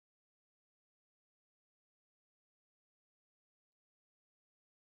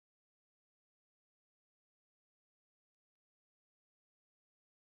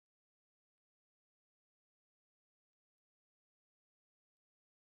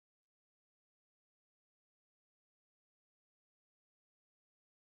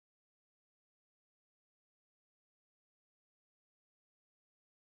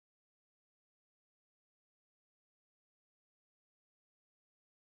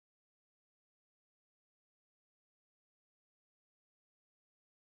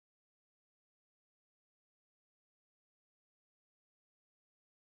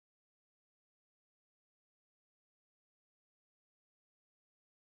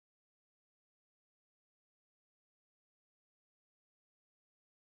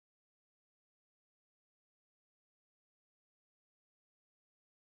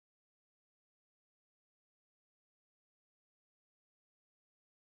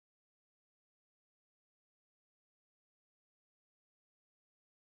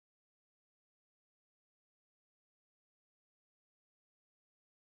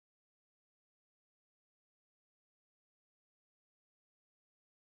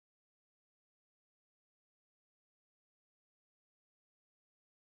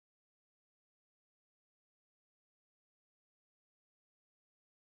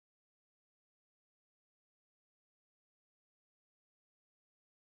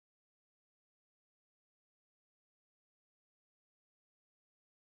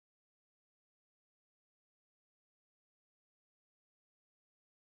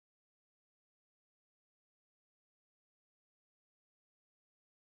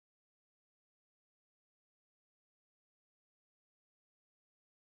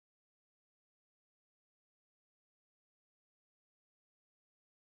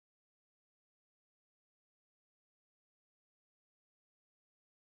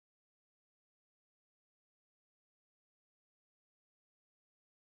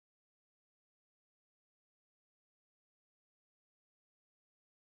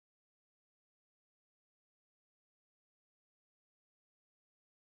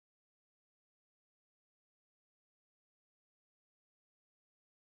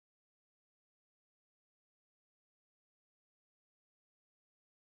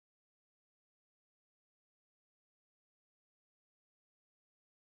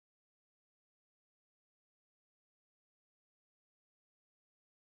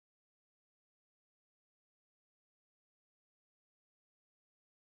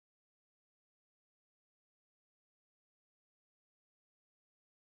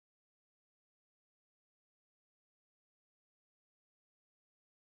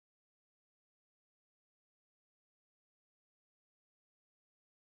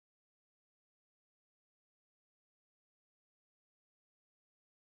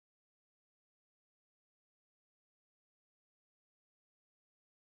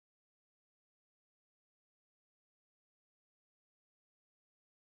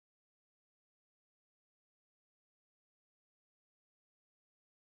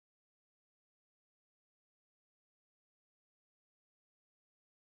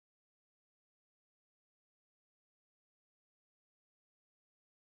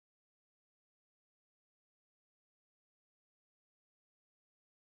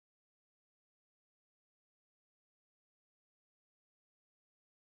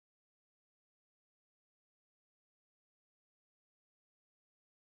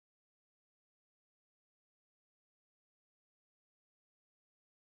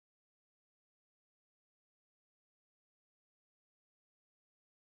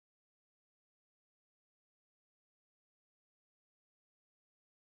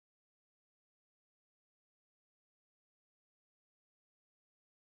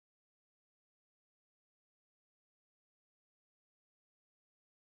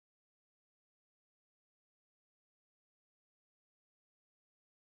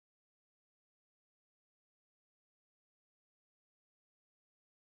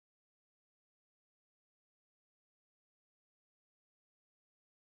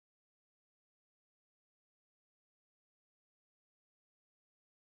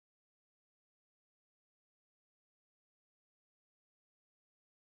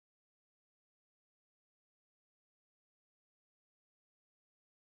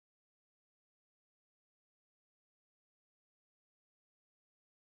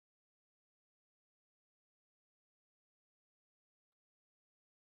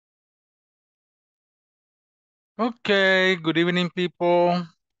Okay, good evening, people.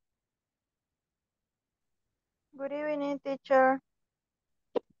 Good evening, teacher.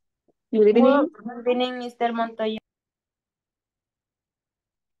 Good evening. Good evening, Mr. Montoya.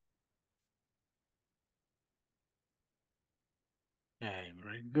 Okay,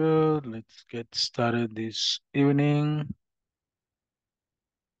 very good. Let's get started this evening.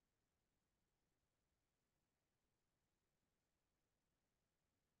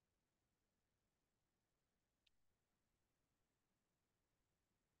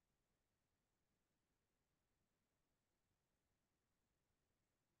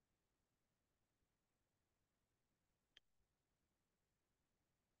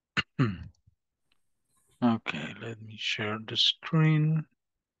 Okay, let me share the screen.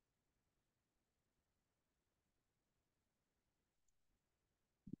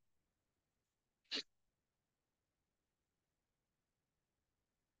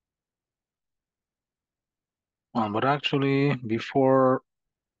 But actually, before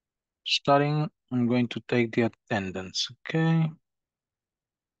starting, I'm going to take the attendance, okay?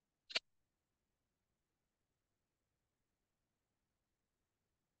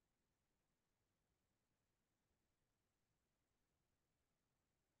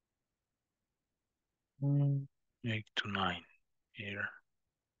 Mm, 8 to 9 here.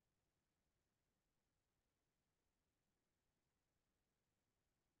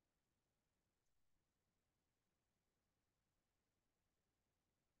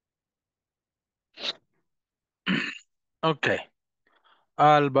 Okay.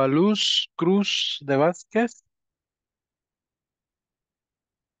 Alba Luz Cruz de Vázquez.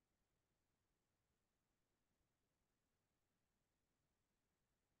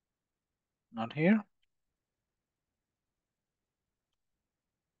 Not here.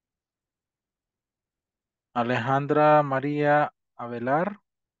 Alejandra María Avelar.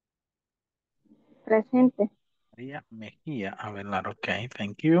 Presente. María Mejía Avelar, okay,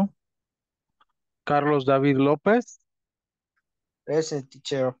 thank you. Carlos David López. Present,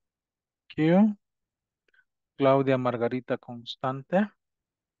 teacher. Thank you. Claudia Margarita Constante.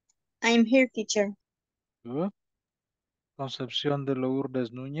 I'm here, teacher. Good. Concepción de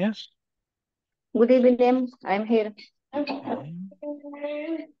Lourdes Núñez. Good evening. I'm here. Okay.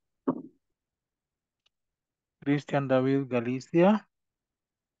 Cristian David Galicia.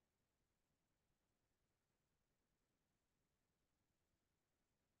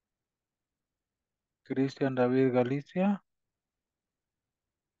 Cristian David Galicia.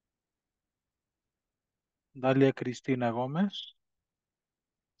 Dalia Cristina Gómez.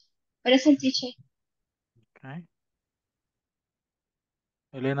 Present, teacher. Okay.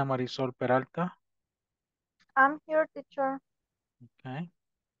 Elena Marisol Peralta. I'm here, teacher. Okay.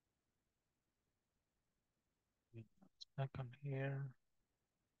 Second here.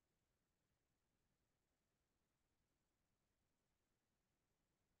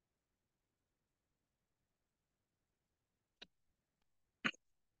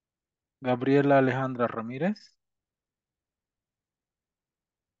 Gabriela Alejandra Ramírez.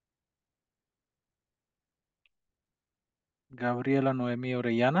 Gabriela Noemí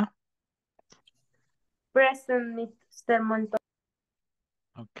Orellana. Present, Mr. Montoya.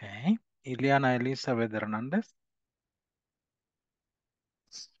 Okay. Ileana Elizabeth Hernández.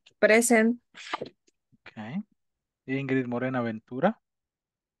 Present. Okay. Ingrid Morena Ventura.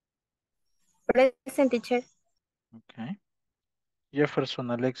 Present, teacher. Okay.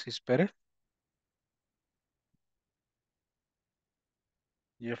 Jefferson Alexis Pérez.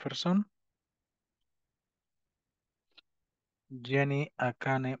 Jefferson. Jenny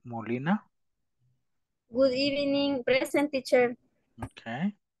Akane Molina. Good evening. Present, teacher.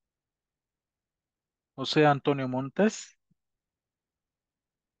 Okay. José Antonio Montes.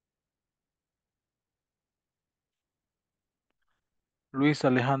 Luis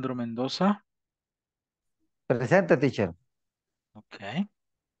Alejandro Mendoza. Presente, teacher. Okay.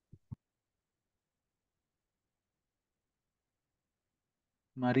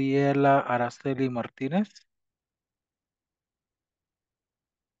 Mariela Araceli Martínez.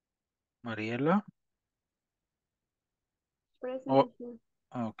 Mariela. Oh, Present.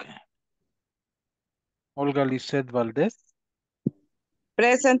 okay. Olga Lisset Valdés.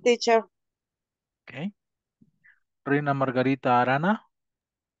 Present, teacher. Okay. Reina Margarita Arana.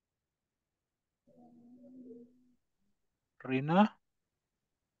 Rina.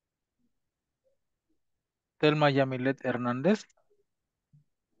 Telma Yamilet Hernández.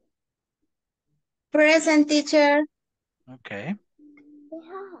 Present, teacher. Okay.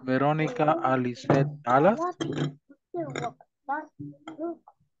 Verónica Alicet Alas.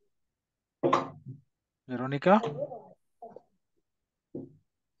 Verónica.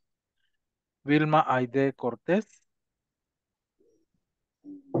 Vilma Aide Cortés.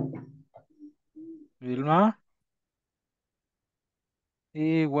 Vilma.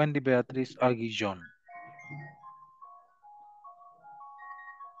 Y Wendy Beatriz Aguillón.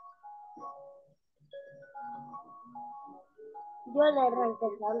 Yo le arranqué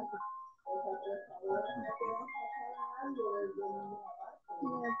tanto.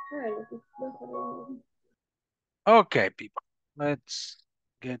 Okay, people. Let's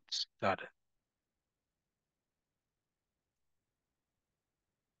get started.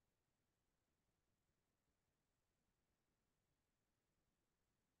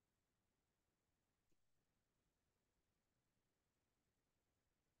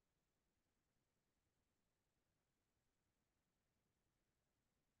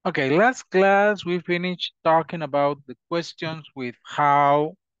 Okay, last class we finished talking about the questions with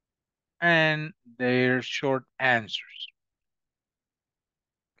how and their short answers.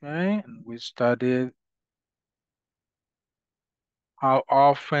 Okay, and we studied how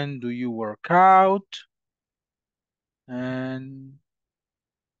often do you work out and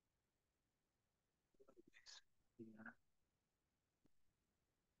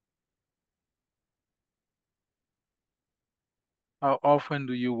how often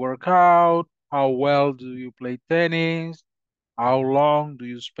do you work out? How well do you play tennis? How long do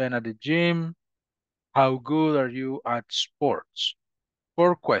you spend at the gym? How good are you at sports?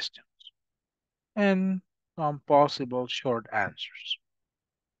 4 questions and some possible short answers.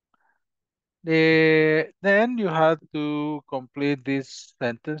 Then you have to complete these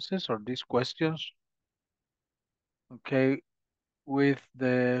sentences or these questions, okay, with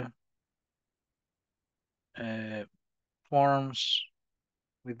the uh, forms,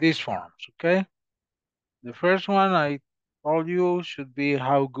 with these forms, okay? The first one I told you should be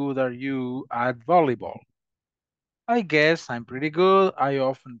how good are you at volleyball? I guess I'm pretty good. I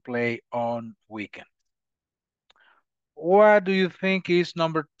often play on weekends. What do you think is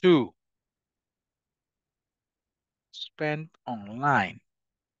number 2? Spend online.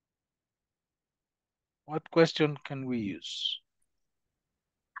 What question can we use?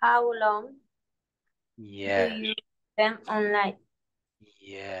 How long do Yes, you spend online?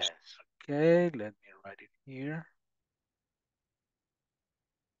 yes. Okay, let me write it here.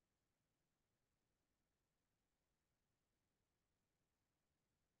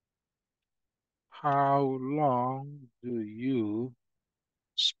 How long do you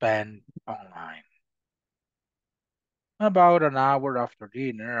spend online? About an hour after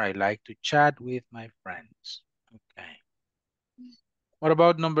dinner, I like to chat with my friends. Okay. What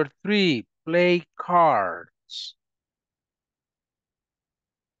about number 3? Play cards.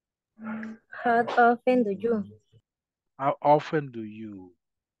 How often do you? How often do you?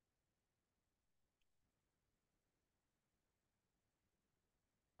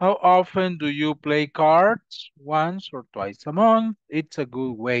 How often do you play cards? Once or twice a month. It's a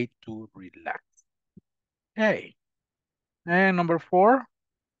good way to relax. Okay. And number 4?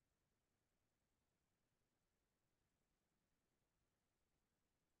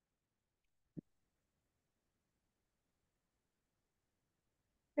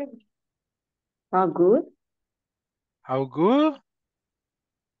 How good? How good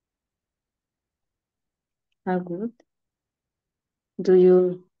How good do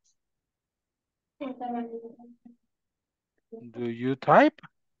you do you type?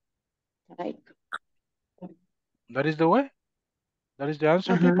 type? That is the way? That is the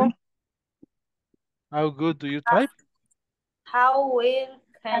answer, Uh-huh. people? How good do you type? How well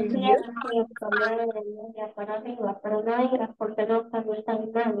can Amplia you? la color de media para arriba, pero no hay porque no está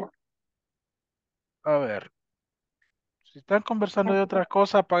nada. A ver, si están conversando de otra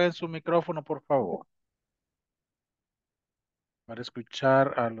cosa, apaguen su micrófono, por favor, para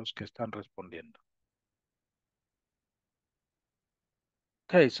escuchar a los que están respondiendo.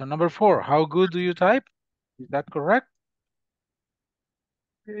 Okay, so number 4, how good do you type? Is that correct?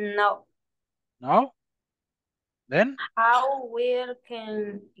 No. No? Then? How well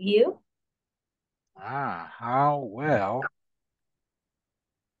can you? How well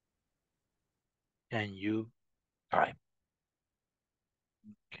can you type?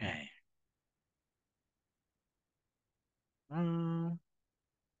 Okay.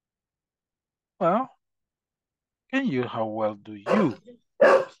 Well, can you, how well do you?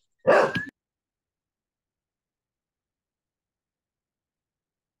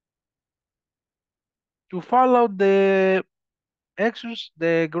 To follow the exercise,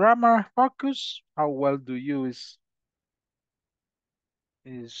 the grammar focus, how well do you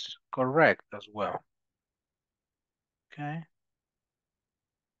is correct as well. Okay.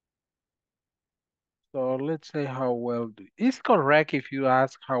 So let's say how well do it's correct if you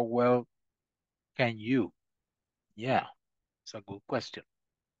ask how well can you? Yeah, it's a good question.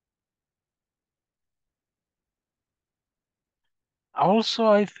 Also,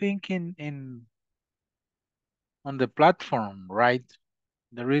 I think in on the platform, right?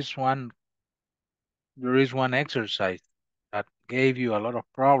 There is one exercise that gave you a lot of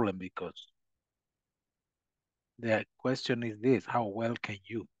problem because the question is this: how well can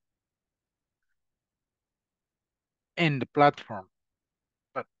you? In the platform,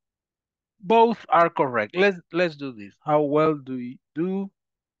 but both are correct. Let's do this. How well do you do,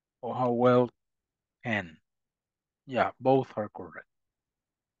 or how well can? Yeah, both are correct.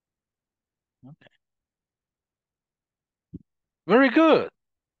 Okay. Very good.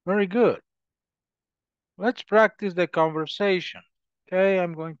 Very good. Let's practice the conversation. Okay,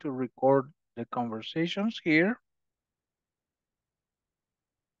 I'm going to record the conversations here.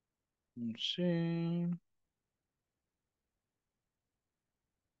 Let's see.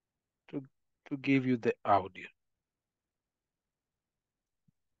 To, to give you the audio.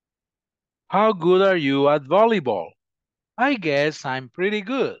 How good are you at volleyball? I guess I'm pretty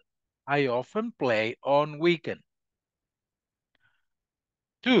good. I often play on weekend.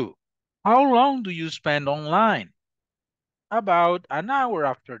 2. How long do you spend online? About an hour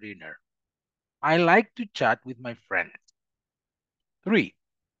after dinner. I like to chat with my friends. 3.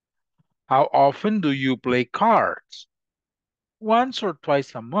 How often do you play cards? Once or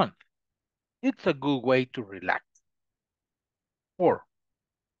twice a month. It's a good way to relax. 4.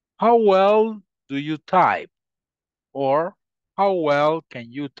 How well do you type? Or how well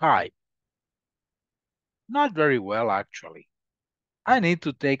can you type? Not very well, actually. I need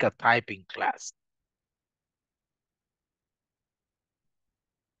to take a typing class.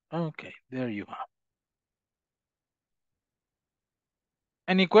 Okay, there you have.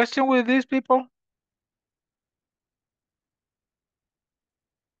 Any question with these people?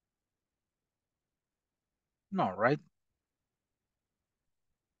 No, right?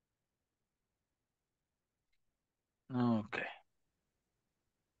 Okay.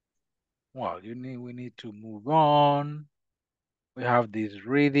 Well, we need to move on. We have this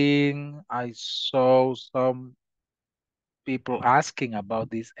reading. I saw some people asking about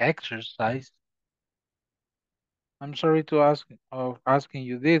this exercise. I'm sorry to ask of asking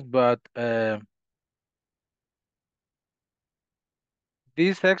you this, but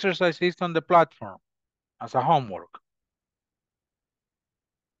this exercise is on the platform as a homework.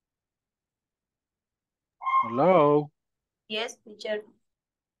 Hello. Yes, teacher.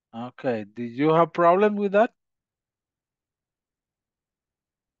 Okay. Did you have problem with that?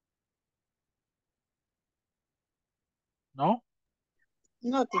 No?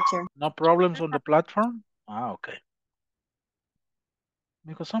 No, teacher. No problems on the platform? Ah, okay.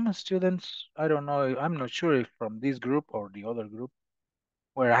 Because some students, I don't know, I'm not sure if from this group or the other group,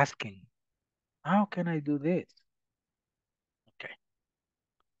 were asking, how can I do this? Okay.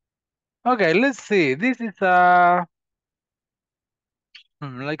 Okay, let's see. This is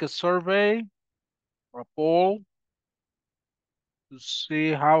like a survey or a poll to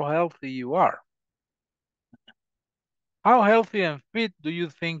see how healthy you are. How healthy and fit do you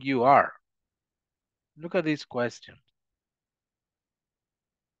think you are? Look at this question.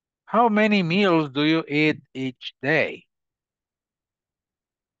 How many meals do you eat each day?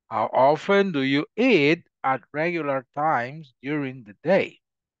 How often do you eat at regular times during the day?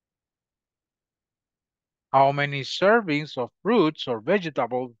 How many servings of fruits or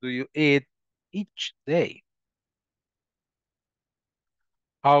vegetables do you eat each day?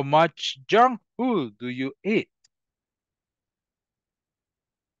 How much junk food do you eat?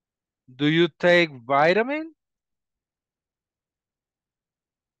 Do you take vitamins?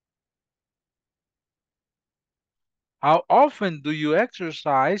 How often do you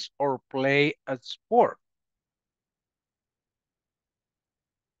exercise or play a sport?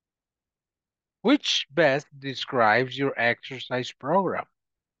 Which best describes your exercise program?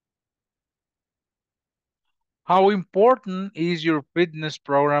 How important is your fitness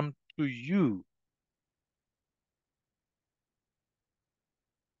program to you?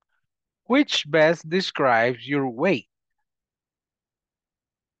 Which best describes your weight?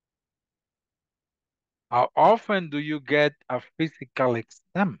 How often do you get a physical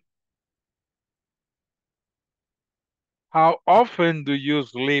exam? How often do you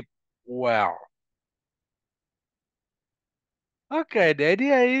sleep well? Okay, the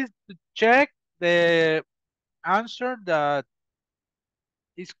idea is to check the answer that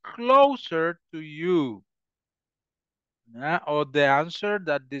is closer to you, or the answer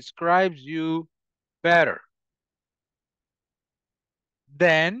that describes you better.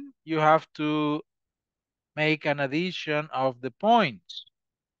 Then you have to make an addition of the points.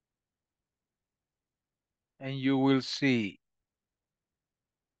 and you will see,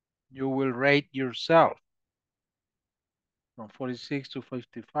 you will rate yourself from 46 to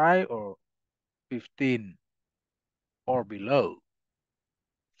 55 or 15 or below.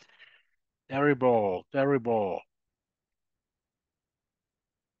 Terrible, terrible.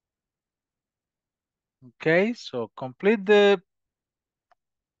 Okay, so complete this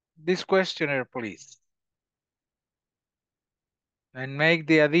questionnaire, please. And make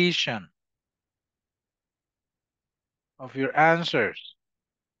the addition of your answers.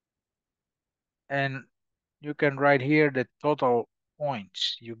 And you can write here the total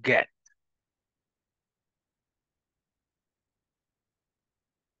points you get.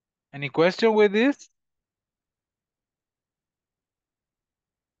 Any question with this?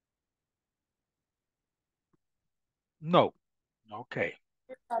 No. Okay.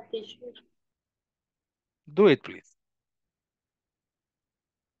 Do it, please.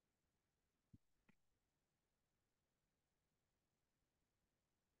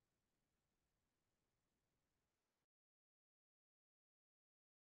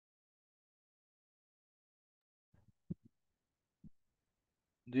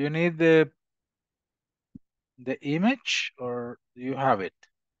 Do you need the image or do you have it?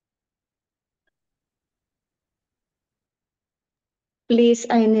 Please,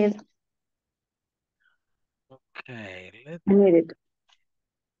 I need Okay, it.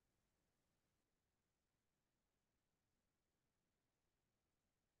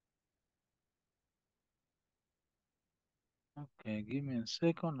 okay, give me a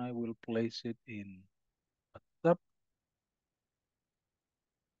second. I will place it in WhatsApp.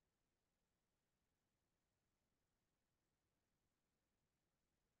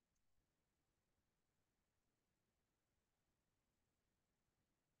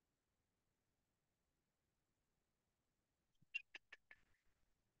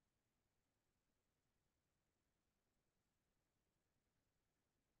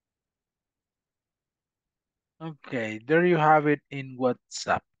 Okay, there you have it in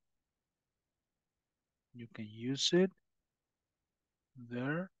WhatsApp. You can use it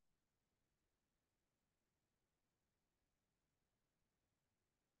there.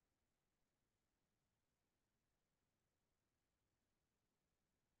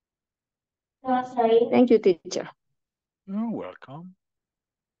 Thank you, teacher. You're welcome.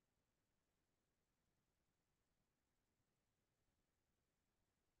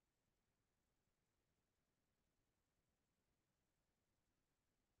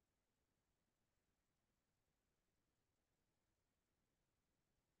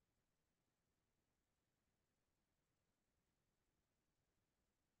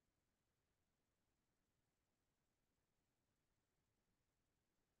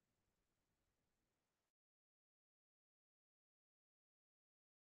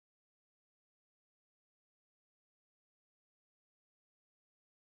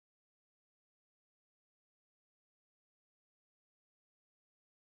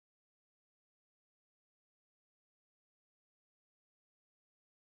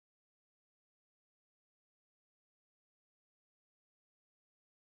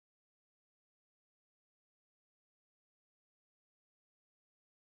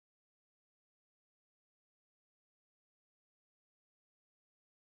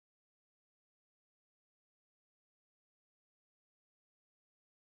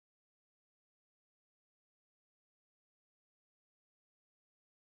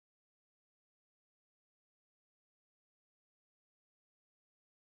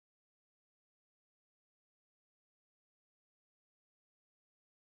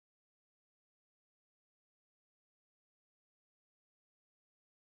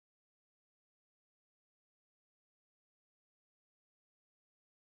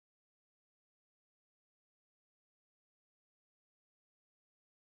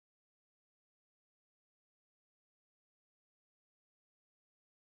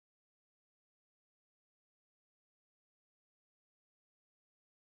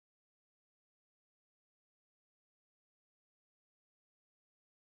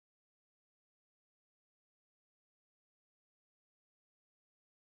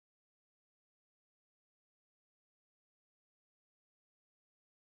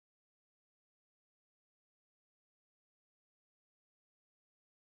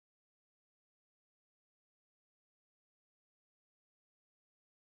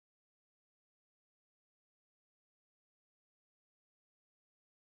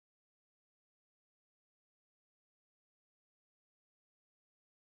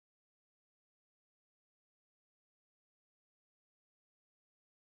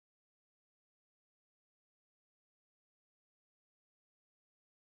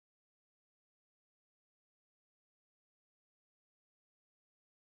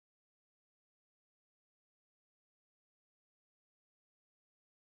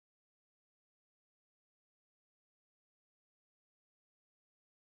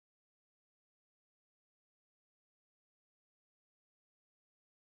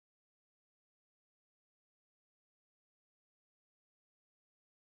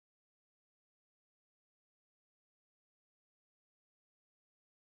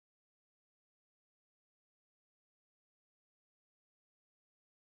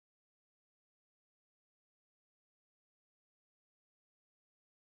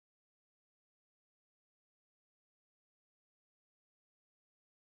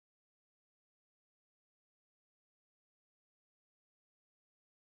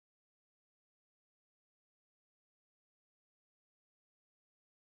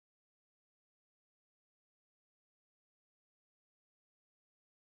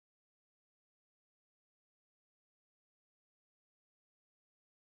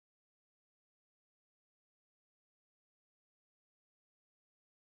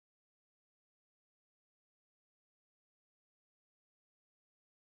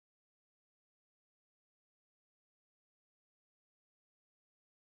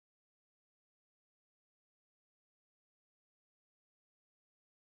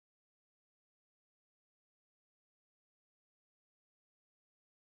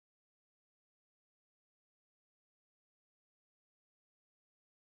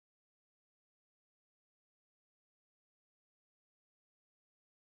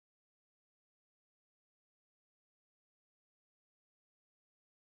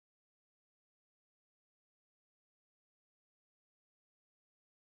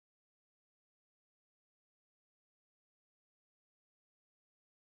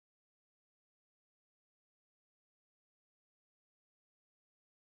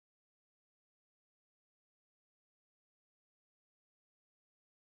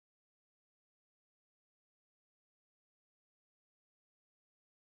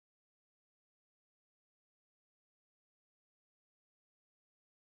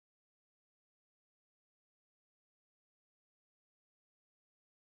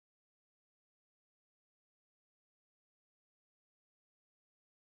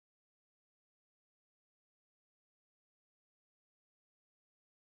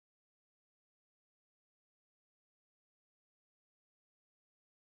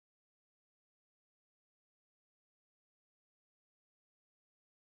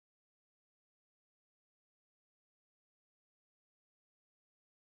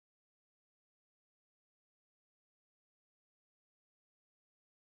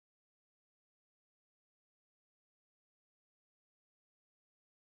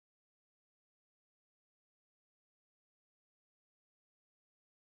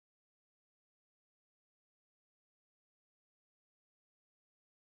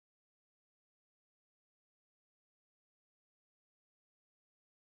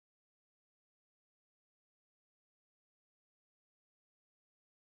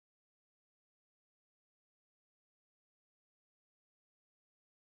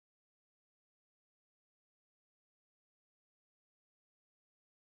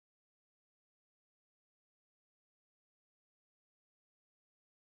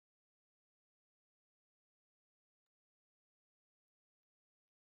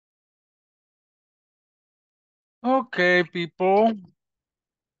 Okay, people.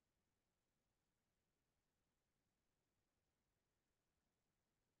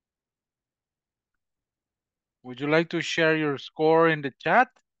 Would you like to share your score in the chat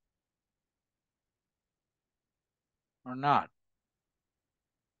or not?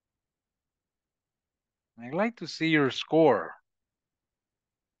 I'd like to see your score.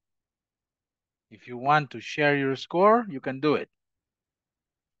 If you want to share your score, you can do it.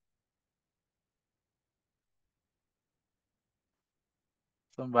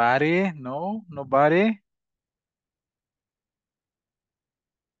 Somebody? No? Nobody?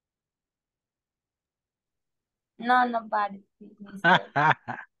 No, nobody, mister.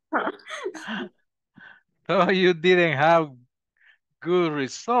 So you didn't have good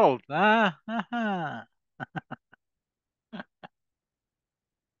result, huh?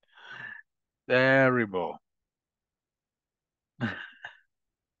 Terrible.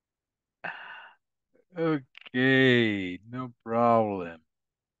 Okay, no problem.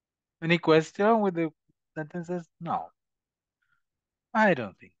 Any question with the sentences? No, I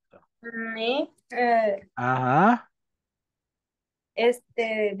don't think so. Me, Ajá.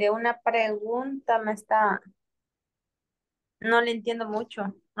 de una pregunta me está, no le entiendo mucho.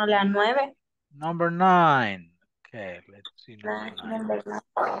 A la 9. Number 9. Okay, let's see number 9. Number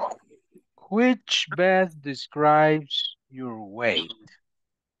 9. Which best describes your weight?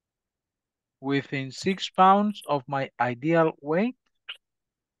 Within 6 pounds of my ideal weight?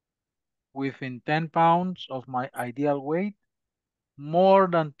 Within 10 pounds of my ideal weight? More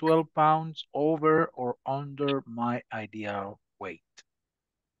than 12 pounds over or under my ideal weight.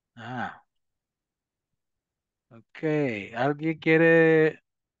 Ah, ok. ¿Alguien quiere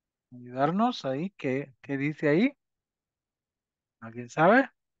ayudarnos ahí? ¿Qué dice ahí? ¿Alguien sabe?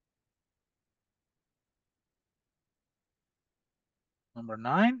 Number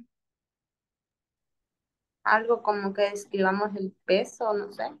 9. Algo como que describamos el peso,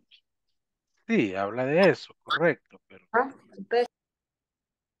 no sé. Sí, habla de eso, correcto. Ah, el peso.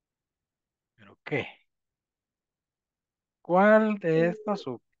 ¿Pero qué? ¿Cuál de estas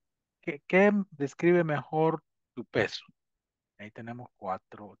o qué describe mejor tu peso? Ahí tenemos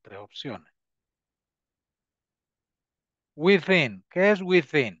 3 opciones. Within. ¿Qué es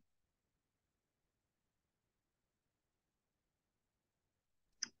within?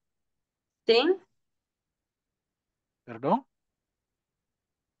 Sí, ¿Perdón?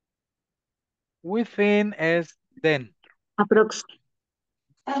 Within es dentro. Aprox.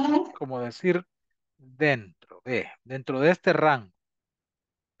 Como decir dentro de este rango.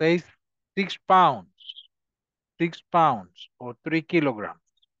 6 pounds. 6 pounds o 3 kilograms.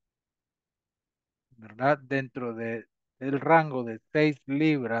 ¿Verdad? Dentro del rango de 6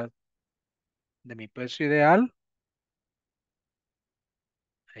 libras de mi peso ideal.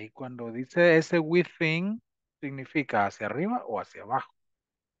 Ahí cuando dice ese within, significa hacia arriba o hacia abajo.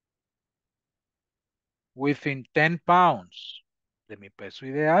 Within 10 pounds de mi peso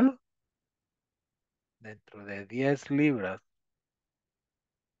ideal, dentro de 10 libras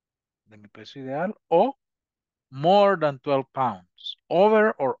de mi peso ideal, o more than 12 pounds,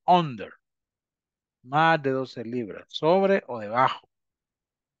 over or under, más de 12 libras, sobre o debajo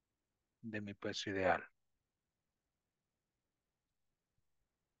de mi peso ideal.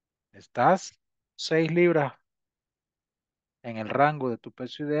 ¿Estás 6 libras en el rango de tu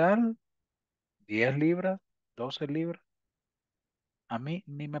peso ideal? 10 libras, 12 libras. A mí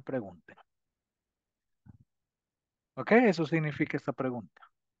ni me pregunten. ¿Ok? Eso significa esta pregunta.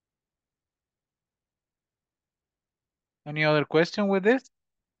 Any other question with this?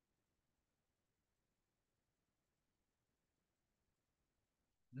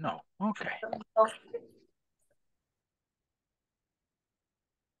 No. Okay.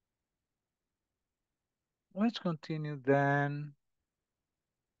 Let's continue then.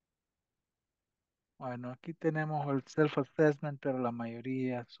 Bueno, aquí tenemos el self-assessment, pero la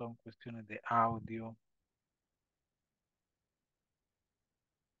mayoría son cuestiones de audio.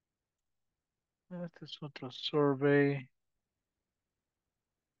 Este es otro survey,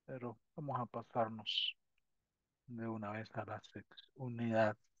 pero vamos a pasarnos de una vez a la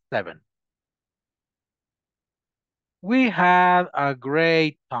unidad 7. We had a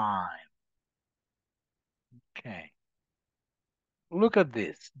great time. Okay. Look at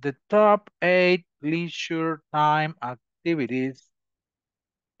this. The top 8 leisure time activities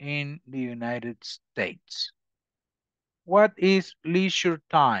in the United States. What is leisure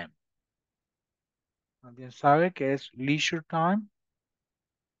time? ¿Alguien sabe qué es leisure time?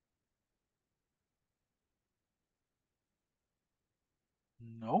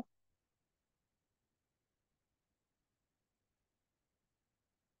 No.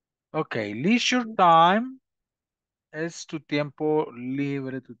 Okay, leisure time Es tu tiempo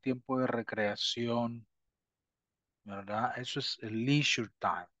libre, tu tiempo de recreación, ¿verdad? Eso es el leisure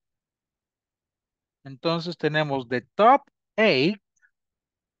time. Entonces tenemos the top 8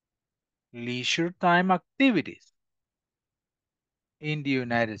 leisure time activities in the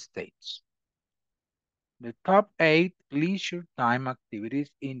United States. The top 8 leisure time activities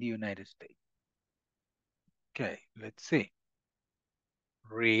in the United States. Okay, let's see.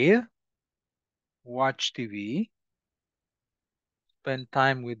 Read, watch TV, spend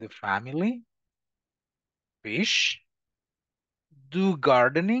time with the family, fish, do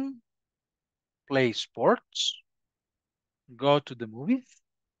gardening, play sports, go to the movies,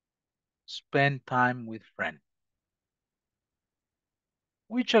 spend time with friends.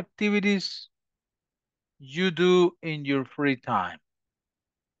 Which activities you do in your free time?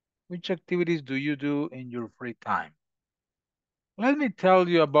 Which activities do you do in your free time? Let me tell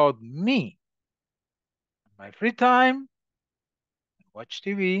you about me. My free time, I watch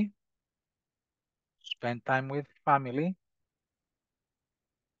TV, spend time with family,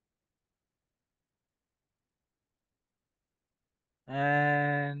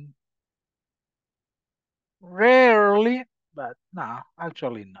 and rarely, but no,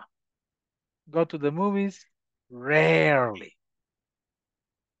 actually no. Go to the movies, rarely.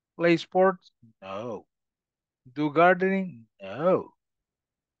 Play sports, no. Do gardening, no.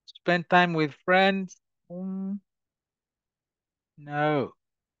 Spend time with friends, no.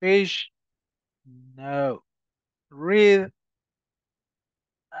 Fish, no. Read,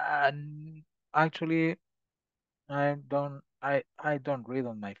 actually, I don't read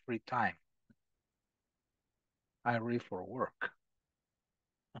on my free time. I read for work.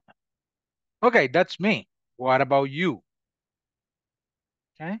 Okay, that's me. What about you?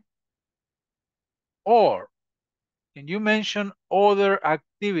 Okay. Or can you mention other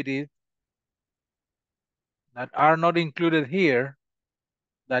activities that are not included here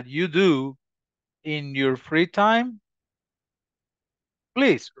that you do in your free time?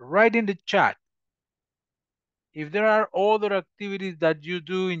 Please write in the chat. If there are other activities that you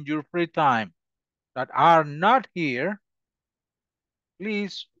do in your free time that are not here,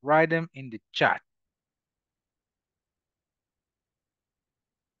 please write them in the chat.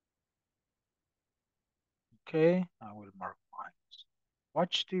 Okay, I will mark mine.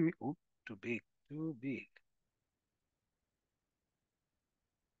 Watch TV. Ooh, too big, too big.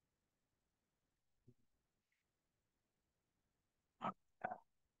 Okay.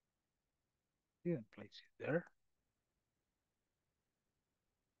 Didn't place it there.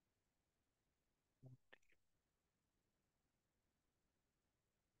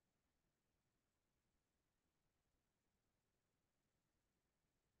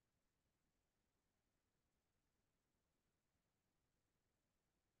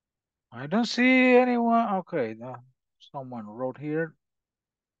 I don't see anyone. Okay, someone wrote here.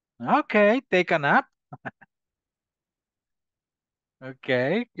 Okay, take a nap.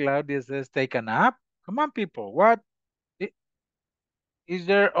 Okay, Claudia says take a nap. Come on, people. What is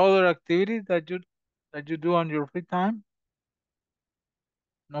there other activities that you do on your free time?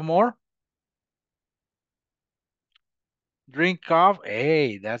 No more? Drink coffee.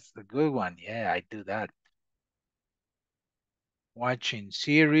 Hey, that's the good one. Yeah, I do that. Watching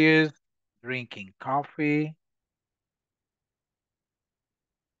series, drinking coffee.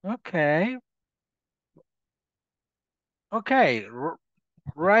 Okay. Okay.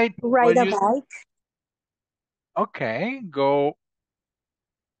 Right Ride when a you bike. okay, go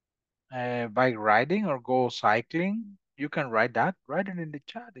bike riding or go cycling. You can write that. Write it in the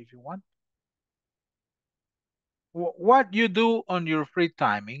chat if you want. What you do on your free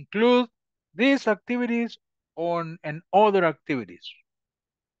time include these activities on and other activities.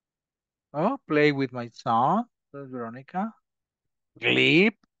 Oh, play with my son, says Veronica.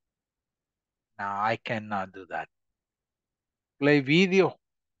 Sleep. No, I cannot do that. Play video.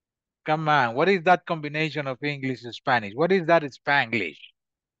 Come on, what is that combination of English and Spanish? What is that Spanglish?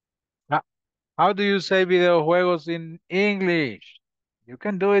 How do you say videojuegos in English? You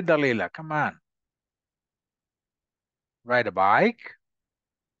can do it, Dalila. Come on. Ride a bike.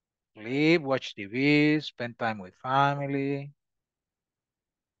 Sleep, watch TV, spend time with family.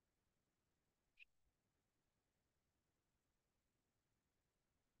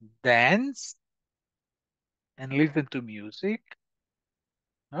 Dance and listen to music.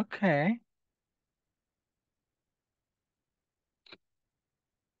 Okay.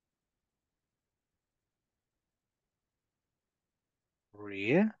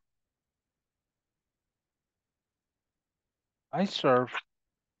 Read. I surf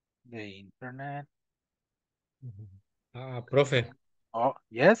the internet. Profe, Oh,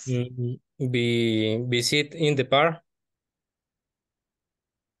 yes. Visit in the park.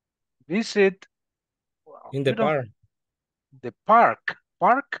 Visit. Well, In the you don't. park. The park.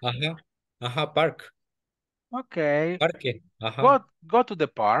 Park. Ajá. Ajá, park. Okay. Parque. Ajá. Go to the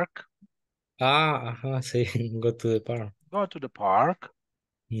park. Ah, ajá, sí. Go to the park. Go to the park.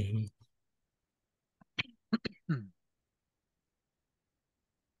 Ujú.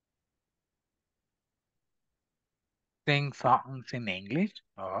 Sing songs in English.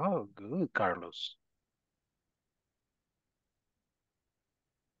 Oh, good, Carlos.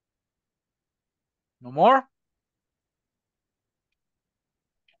 No more?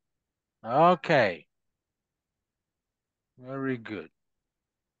 Okay. Very good.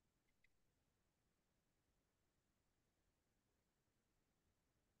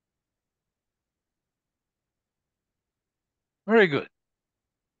 Very good.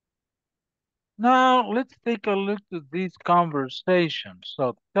 Now let's take a look at this conversation.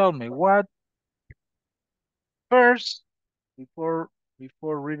 So tell me what first before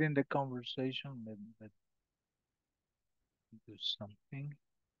reading the conversation, let me do something.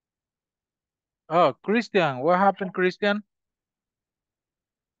 Oh, Christian, what happened, Christian?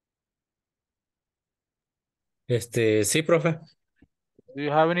 Sí, profe. Do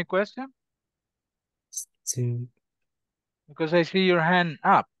you have any question? Sí. Because I see your hand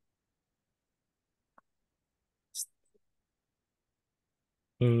up.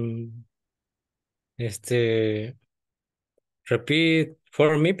 Mm, repeat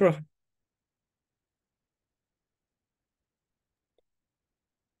for me, profe.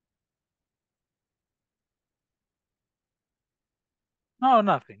 No,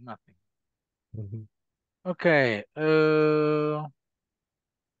 nothing. Ujú. Okay.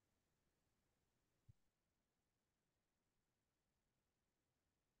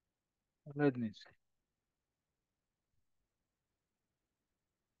 Let me see.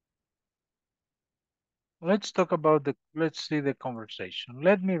 Let's see the conversation.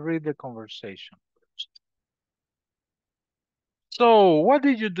 Let me read the conversation first. So, what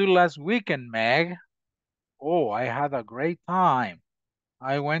did you do last weekend, Meg? Oh, I had a great time.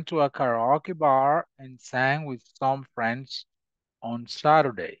 I went to a karaoke bar and sang with some friends on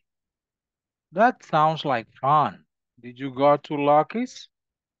Saturday. That sounds like fun. Did you go to Lucky's?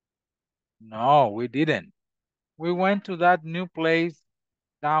 No, we didn't. We went to that new place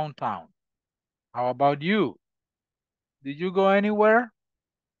downtown. How about you? Did you go anywhere?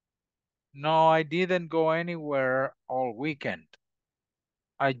 No, I didn't go anywhere all weekend.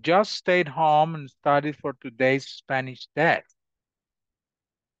 I just stayed home and studied for today's Spanish test.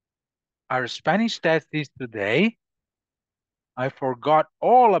 Our Spanish test is today. I forgot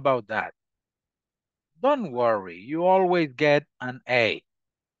all about that. Don't worry, you always get an A.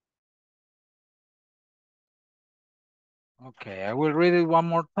 Okay, I will read it one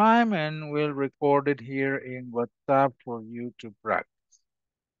more time and we'll record it here in WhatsApp for you to practice.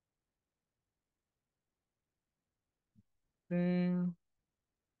 Mm,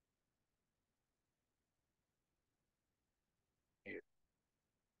 here.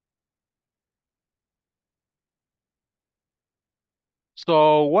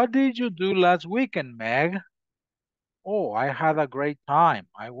 So, what did you do last weekend, Meg? Oh, I had a great time.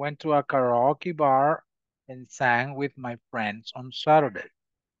 I went to a karaoke bar and sang with my friends on Saturday.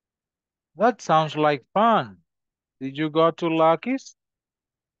 That sounds like fun. Did you go to Lucky's?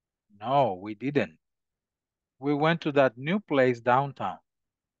 No, we didn't. We went to that new place downtown.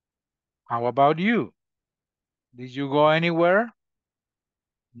 How about you? Did you go anywhere?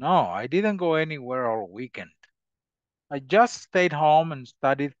 No, I didn't go anywhere all weekend. I just stayed home and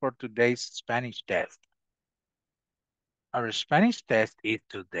studied for today's Spanish test. Our Spanish test is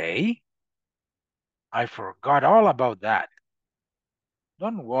today? I forgot all about that.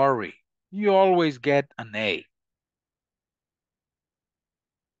 Don't worry, you always get an A.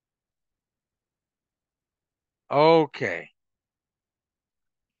 Okay.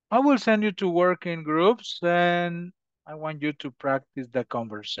 I will send you to work in groups and I want you to practice the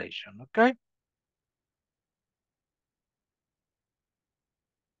conversation, okay?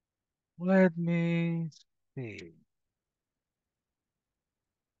 Let me see.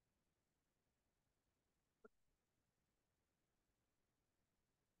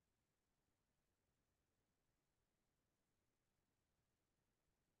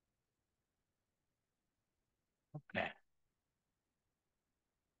 Okay.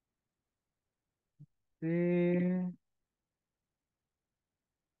 See.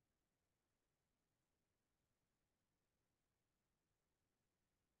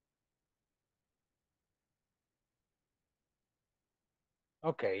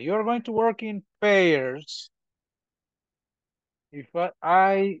 Okay, you're going to work in pairs. If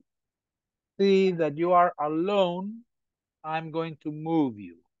I see that you are alone, I'm going to move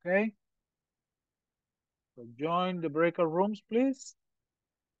you, okay? So join the breakout rooms, please.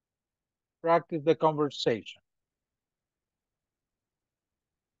 Practice the conversation.